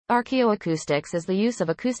Archaeoacoustics is the use of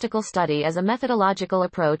acoustical study as a methodological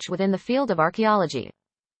approach within the field of archaeology.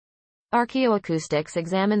 Archaeoacoustics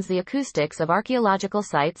examines the acoustics of archaeological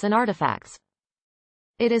sites and artifacts.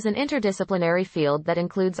 It is an interdisciplinary field that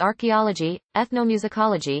includes archaeology,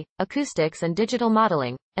 ethnomusicology, acoustics and digital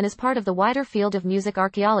modeling, and is part of the wider field of music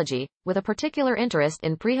archaeology, with a particular interest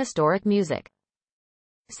in prehistoric music.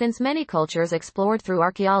 Since many cultures explored through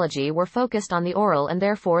archaeology were focused on the aural and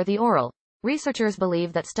therefore the aural, researchers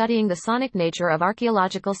believe that studying the sonic nature of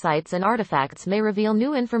archaeological sites and artifacts may reveal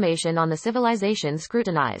new information on the civilization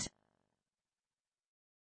scrutinized.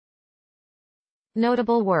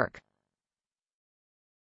 Notable work.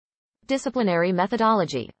 Disciplinary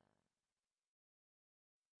methodology.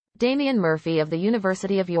 Damien Murphy of the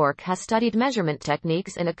University of York has studied measurement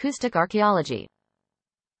techniques in acoustic archaeology.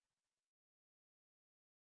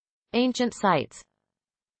 Ancient sites.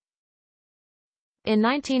 In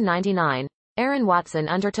 1999, Aaron Watson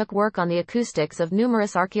undertook work on the acoustics of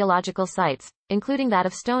numerous archaeological sites, including that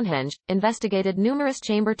of Stonehenge, investigated numerous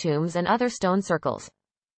chamber tombs and other stone circles.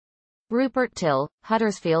 Rupert Till,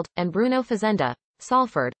 Huddersfield, and Bruno Fazenda,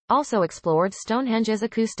 Salford, also explored Stonehenge's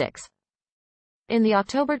acoustics. In the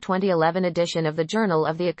October 2011 edition of the Journal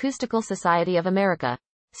of the Acoustical Society of America,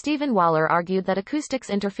 Stephen Waller argued that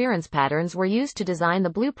acoustics interference patterns were used to design the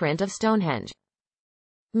blueprint of Stonehenge.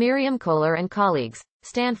 Miriam Kohler and colleagues,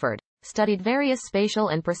 Stanford, studied various spatial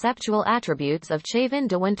and perceptual attributes of Chavin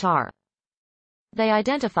de Wintar. They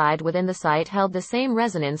identified within the site held the same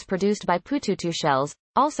resonance produced by Pututu shells,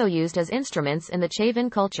 also used as instruments in the Chavin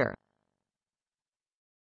culture.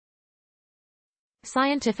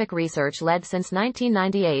 Scientific research led since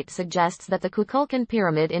 1998 suggests that the Kukulkan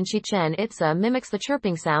pyramid in Chichen Itza mimics the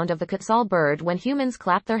chirping sound of the quetzal bird when humans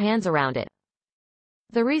clap their hands around it.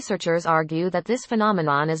 The researchers argue that this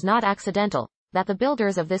phenomenon is not accidental, that the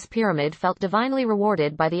builders of this pyramid felt divinely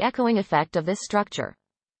rewarded by the echoing effect of this structure.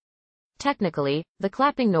 Technically, the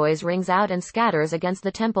clapping noise rings out and scatters against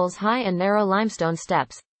the temple's high and narrow limestone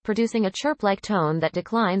steps, producing a chirp-like tone that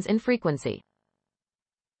declines in frequency.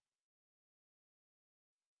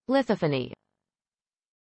 Lithophony.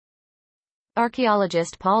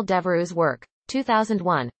 Archaeologist Paul Devereux's work,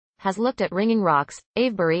 2001, has looked at ringing rocks,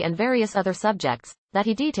 Avebury and various other subjects, that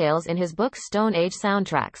he details in his book Stone Age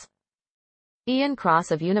Soundtracks. Ian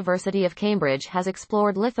Cross of University of Cambridge has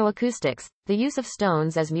explored lithoacoustics, the use of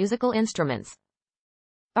stones as musical instruments.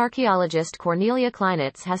 Archaeologist Cornelia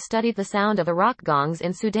Kleinitz has studied the sound of the rock gongs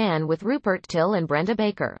in Sudan with Rupert Till and Brenda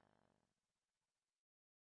Baker.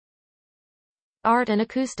 Art and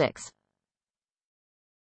acoustics.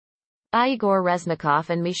 Igor Reznikov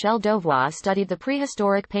and Michel Dauvois studied the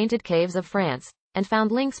prehistoric painted caves of France, and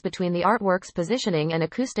found links between the artwork's positioning and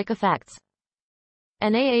acoustic effects.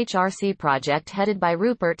 An AHRC project headed by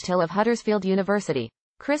Rupert Till of Huddersfield University,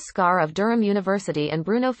 Chris Scarr of Durham University and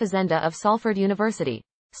Bruno Fazenda of Salford University,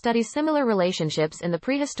 studies similar relationships in the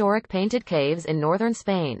prehistoric painted caves in northern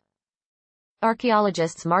Spain.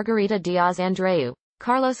 Archaeologists Margarita Diaz-Andreu,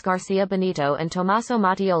 Carlos Garcia Benito and Tommaso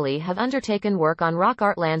Mattioli have undertaken work on rock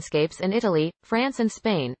art landscapes in Italy, France and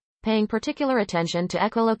Spain, paying particular attention to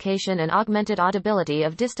echolocation and augmented audibility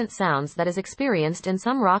of distant sounds that is experienced in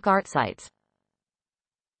some rock art sites.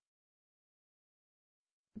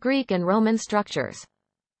 Greek and Roman structures.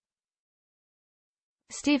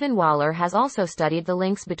 Stephen Waller has also studied the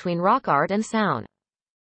links between rock art and sound.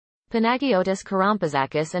 Panagiotis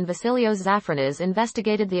Karampazakis and Vasilios Zafranas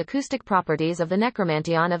investigated the acoustic properties of the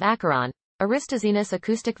necromantion of Acheron, Aristoxenus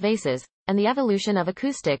acoustic vases, and the evolution of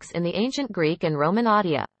acoustics in the ancient Greek and Roman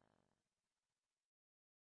audia.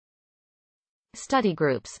 Study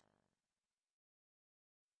groups.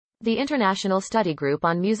 The International Study Group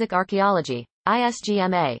on Music Archaeology,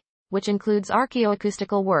 ISGMA, which includes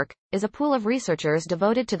archaeoacoustical work, is a pool of researchers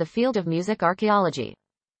devoted to the field of music archaeology.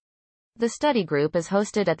 The study group is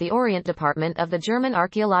hosted at the Orient Department of the German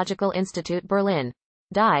Archaeological Institute Berlin,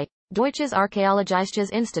 DI, Deutsches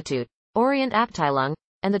Archäologisches Institut, Orient Abteilung,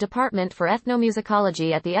 and the Department for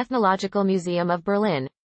Ethnomusicology at the Ethnological Museum of Berlin,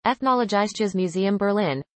 Ethnologisches Museum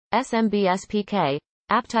Berlin, SMBSPK,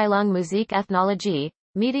 Abteilung Musik Ethnologie,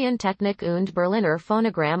 Medientechnik und Berliner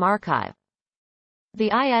Phonogramm Archive. The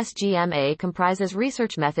ISGMA comprises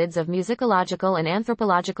research methods of musicological and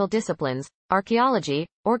anthropological disciplines, archaeology,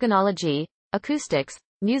 organology, acoustics,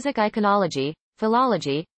 music iconology,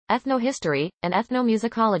 philology, ethnohistory, and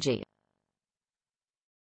ethnomusicology.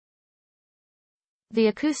 The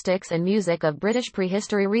Acoustics and Music of British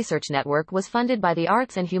Prehistory Research Network was funded by the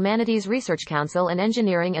Arts and Humanities Research Council and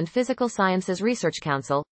Engineering and Physical Sciences Research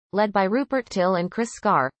Council, led by Rupert Till and Chris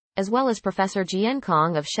Scarr, as well as Professor Jian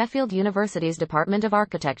Kong of Sheffield University's Department of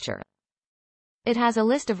Architecture. It has a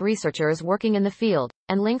list of researchers working in the field,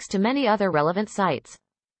 and links to many other relevant sites.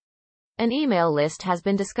 An email list has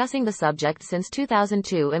been discussing the subject since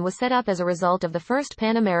 2002 and was set up as a result of the first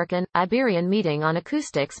Pan-American, Iberian meeting on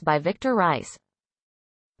acoustics by Victor Rice.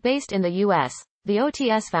 Based in the U.S., the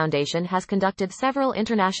OTS Foundation has conducted several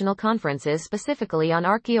international conferences specifically on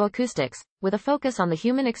archaeoacoustics, with a focus on the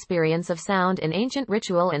human experience of sound in ancient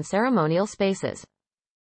ritual and ceremonial spaces.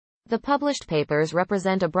 The published papers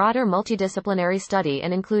represent a broader multidisciplinary study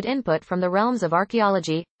and include input from the realms of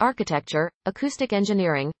archaeology, architecture, acoustic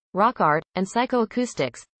engineering, rock art, and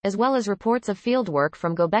psychoacoustics, as well as reports of fieldwork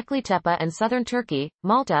from Göbekli Tepe and southern Turkey,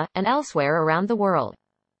 Malta, and elsewhere around the world.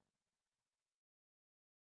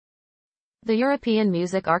 The European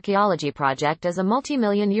Music Archaeology Project is a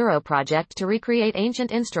multi-million euro project to recreate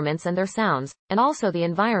ancient instruments and their sounds, and also the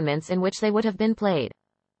environments in which they would have been played.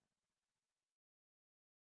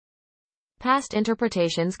 Past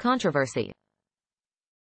interpretations controversy.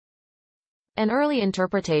 An early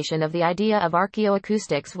interpretation of the idea of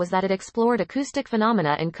archaeoacoustics was that it explored acoustic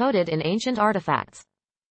phenomena encoded in ancient artifacts.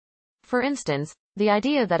 For instance, the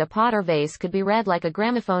idea that a pot or vase could be read like a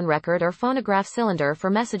gramophone record or phonograph cylinder for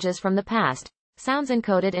messages from the past, sounds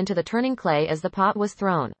encoded into the turning clay as the pot was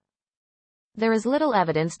thrown. There is little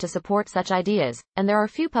evidence to support such ideas, and there are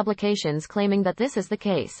few publications claiming that this is the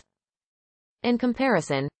case. In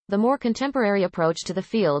comparison, the more contemporary approach to the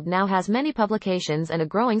field now has many publications and a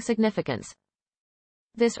growing significance.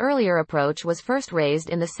 This earlier approach was first raised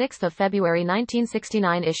in the 6th of February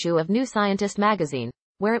 1969 issue of New Scientist magazine,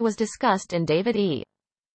 where it was discussed in David E.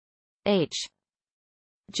 H.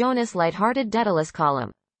 Jonas' light-hearted Daedalus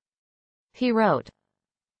column. He wrote,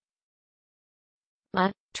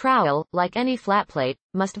 "A trowel, like any flat plate,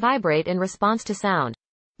 must vibrate in response to sound.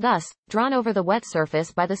 Thus, drawn over the wet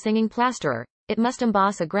surface by the singing plasterer, it must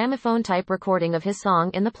emboss a gramophone-type recording of his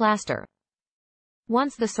song in the plaster.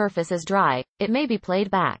 Once the surface is dry, it may be played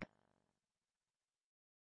back."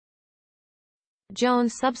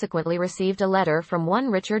 Jones subsequently received a letter from one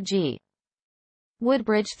Richard G.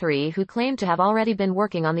 Woodbridge III who claimed to have already been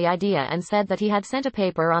working on the idea and said that he had sent a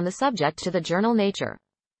paper on the subject to the journal Nature.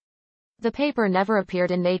 The paper never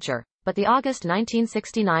appeared in Nature, but the August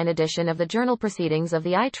 1969 edition of the Journal Proceedings of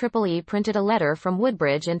the IEEE printed a letter from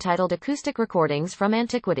Woodbridge entitled Acoustic Recordings from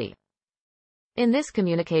Antiquity. In this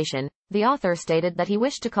communication, the author stated that he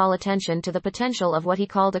wished to call attention to the potential of what he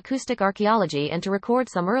called acoustic archaeology and to record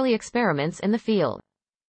some early experiments in the field.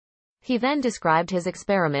 He then described his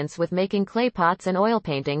experiments with making clay pots and oil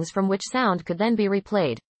paintings from which sound could then be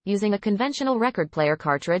replayed, using a conventional record player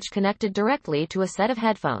cartridge connected directly to a set of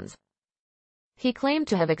headphones. He claimed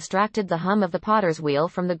to have extracted the hum of the potter's wheel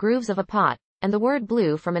from the grooves of a pot, and the word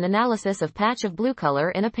blue from an analysis of patch of blue color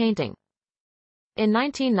in a painting. In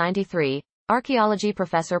 1993, archaeology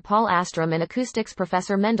professor Paul Astrom and acoustics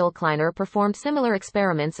professor Mendel Kleiner performed similar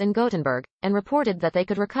experiments in Gothenburg, and reported that they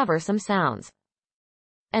could recover some sounds.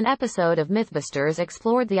 An episode of Mythbusters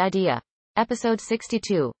explored the idea. Episode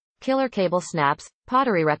 62, Killer Cable Snaps,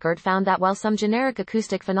 Pottery Record found that while some generic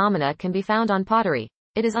acoustic phenomena can be found on pottery,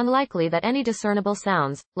 it is unlikely that any discernible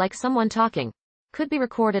sounds, like someone talking, could be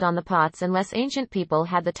recorded on the pots unless ancient people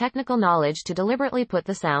had the technical knowledge to deliberately put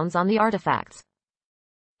the sounds on the artifacts.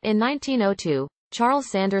 In 1902, Charles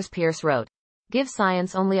Sanders Peirce wrote, "Give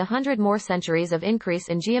science only 100 more centuries of increase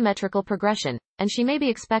in geometrical progression, and she may be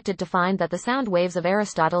expected to find that the sound waves of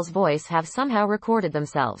Aristotle's voice have somehow recorded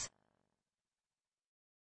themselves."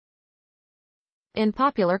 In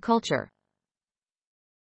popular culture,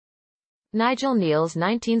 Nigel Neal's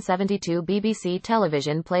 1972 BBC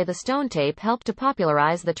television play The Stone Tape helped to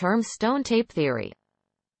popularize the term stone tape theory.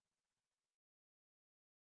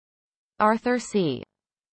 Arthur C.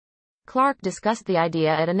 Clarke discussed the idea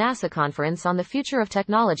at a NASA conference on the future of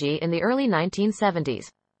technology in the early 1970s.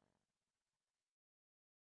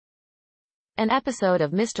 An episode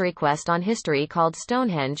of Mystery Quest on History called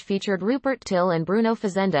Stonehenge featured Rupert Till and Bruno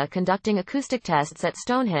Fazenda conducting acoustic tests at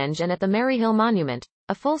Stonehenge and at the Maryhill Monument,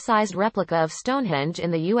 a full-sized replica of Stonehenge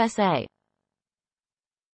in the USA.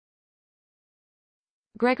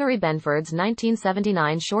 Gregory Benford's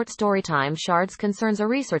 1979 short story Time Shards concerns a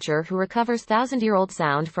researcher who recovers thousand-year-old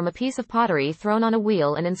sound from a piece of pottery thrown on a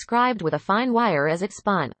wheel and inscribed with a fine wire as it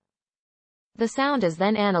spun. The sound is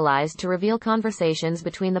then analyzed to reveal conversations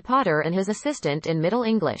between the potter and his assistant in Middle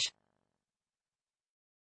English.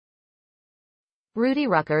 Rudy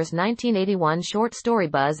Rucker's 1981 short story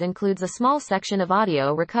Buzz includes a small section of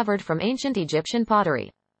audio recovered from ancient Egyptian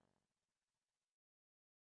pottery.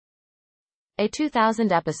 A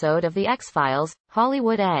 2000 episode of The X-Files,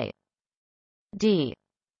 Hollywood A.D.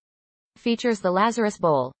 features the Lazarus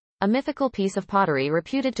Bowl, a mythical piece of pottery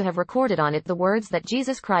reputed to have recorded on it the words that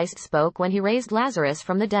Jesus Christ spoke when he raised Lazarus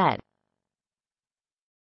from the dead.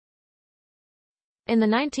 In the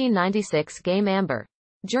 1996 game Amber,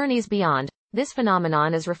 Journeys Beyond, this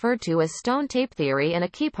phenomenon is referred to as stone tape theory and a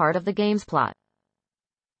key part of the game's plot.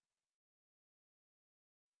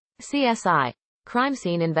 CSI, Crime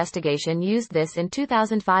Scene Investigation used this in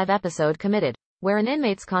 2005 episode Committed, where an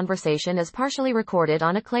inmate's conversation is partially recorded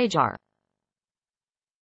on a clay jar.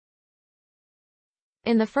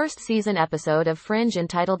 In the first season episode of Fringe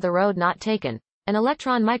entitled The Road Not Taken, an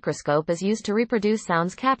electron microscope is used to reproduce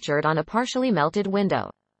sounds captured on a partially melted window.